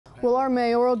Well, our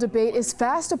mayoral debate is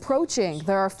fast approaching.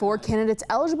 There are 4 candidates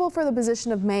eligible for the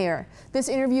position of mayor. This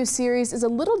interview series is a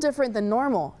little different than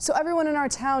normal, so everyone in our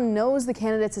town knows the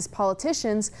candidates as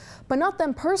politicians, but not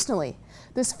them personally.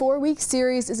 This 4-week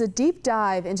series is a deep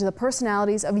dive into the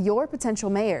personalities of your potential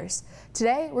mayors.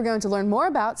 Today, we're going to learn more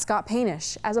about Scott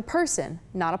Poenitzsch as a person,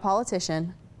 not a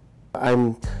politician.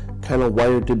 I'm kind of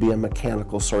wired to be a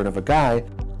mechanical sort of a guy.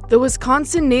 The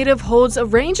Wisconsin native holds a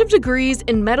range of degrees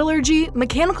in metallurgy,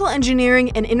 mechanical engineering,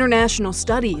 and international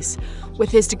studies. With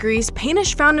his degrees,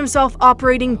 Poenitzsch found himself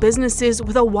operating businesses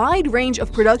with a wide range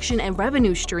of production and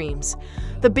revenue streams.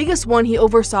 The biggest one he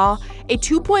oversaw, a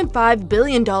 $2.5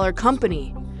 billion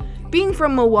company. Being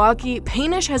from Milwaukee,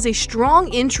 Poenitzsch has a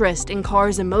strong interest in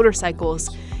cars and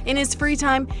motorcycles. In his free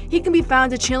time, he can be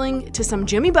found chilling to some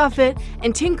Jimmy Buffett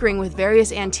and tinkering with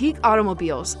various antique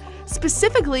automobiles.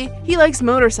 Specifically, he likes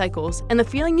motorcycles and the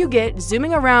feeling you get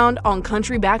zooming around on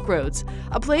country back roads,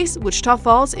 a place Wichita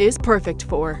Falls is perfect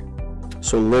for.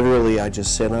 So literally I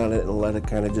just sit on it and let it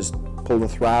kind of just pull the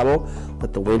throttle,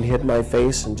 let the wind hit my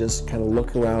face, and just kind of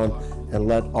look around and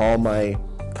let all my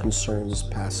concerns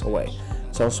pass away.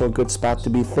 It's also a good spot to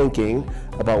be thinking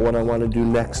about what I want to do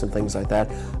next and things like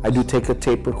that. I do take a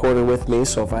tape recorder with me,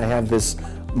 so if I have this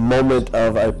moment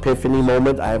of epiphany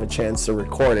moment, I have a chance to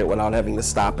record it without having to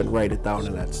stop and write it down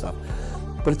and that stuff.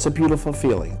 But it's a beautiful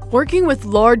feeling. Working with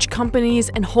large companies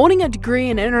and holding a degree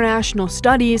in international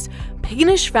studies,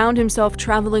 Poenitzsch found himself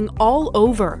traveling all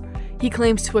over. He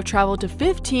claims to have traveled to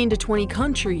 15 to 20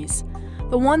 countries.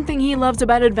 The one thing he loves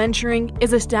about adventuring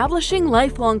is establishing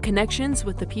lifelong connections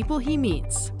with the people he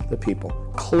meets. The people,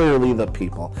 clearly the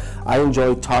people. I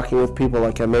enjoy talking with people.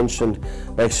 Like I mentioned,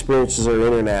 my experiences are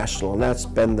international, and that's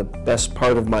been the best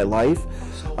part of my life.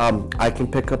 I can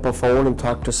pick up a phone and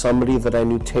talk to somebody that I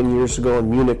knew 10 years ago in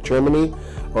Munich, Germany,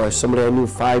 or somebody I knew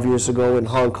 5 years ago in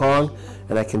Hong Kong,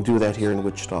 and I can do that here in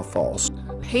Wichita Falls.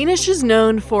 Poenitzsch is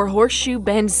known for Horseshoe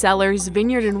Bend Cellars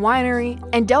Vineyard and Winery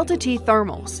and Delta Tea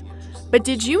Thermals. But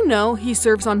did you know he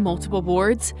serves on multiple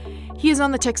boards? He is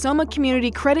on the Texoma Community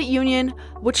Credit Union,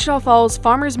 Wichita Falls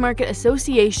Farmers Market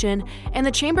Association, and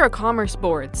the Chamber of Commerce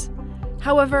boards.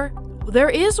 However, there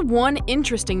is one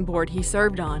interesting board he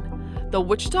served on, the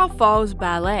Wichita Falls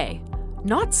Ballet.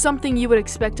 Not something you would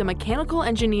expect a mechanical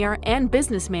engineer and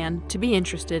businessman to be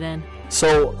interested in.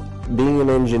 So, being an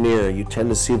engineer, you tend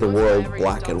to see the world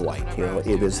black and white. You know,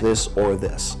 it is this or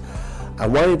this. I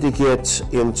wanted to get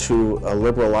into a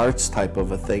liberal arts type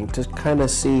of a thing to kind of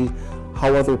see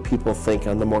how other people think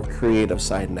on the more creative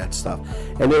side and that stuff.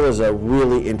 And it was a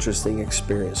really interesting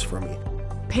experience for me.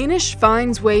 Poenitzsch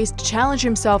finds ways to challenge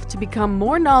himself to become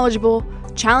more knowledgeable,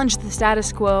 challenge the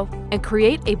status quo, and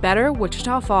create a better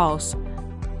Wichita Falls.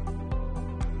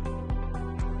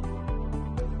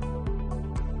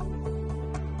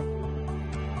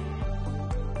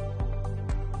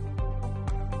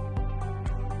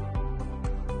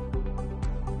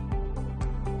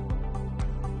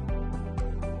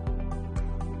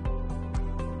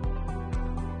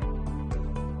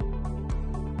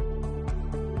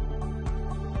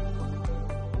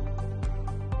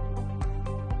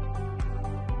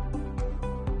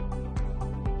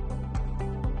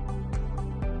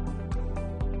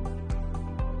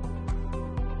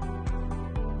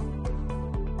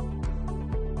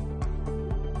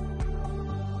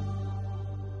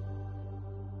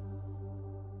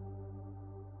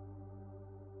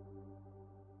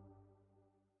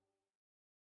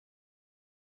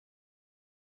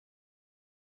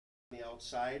 The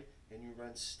outside, and you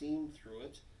run steam through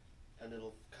it, and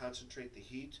it'll concentrate the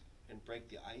heat and break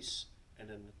the ice, and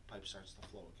then the pipe starts to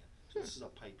flow again. So this is a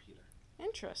pipe heater.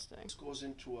 Interesting. This goes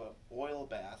into an oil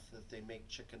bath that they make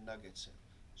chicken nuggets in.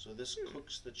 So this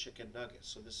cooks the chicken nuggets.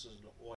 So this is an oil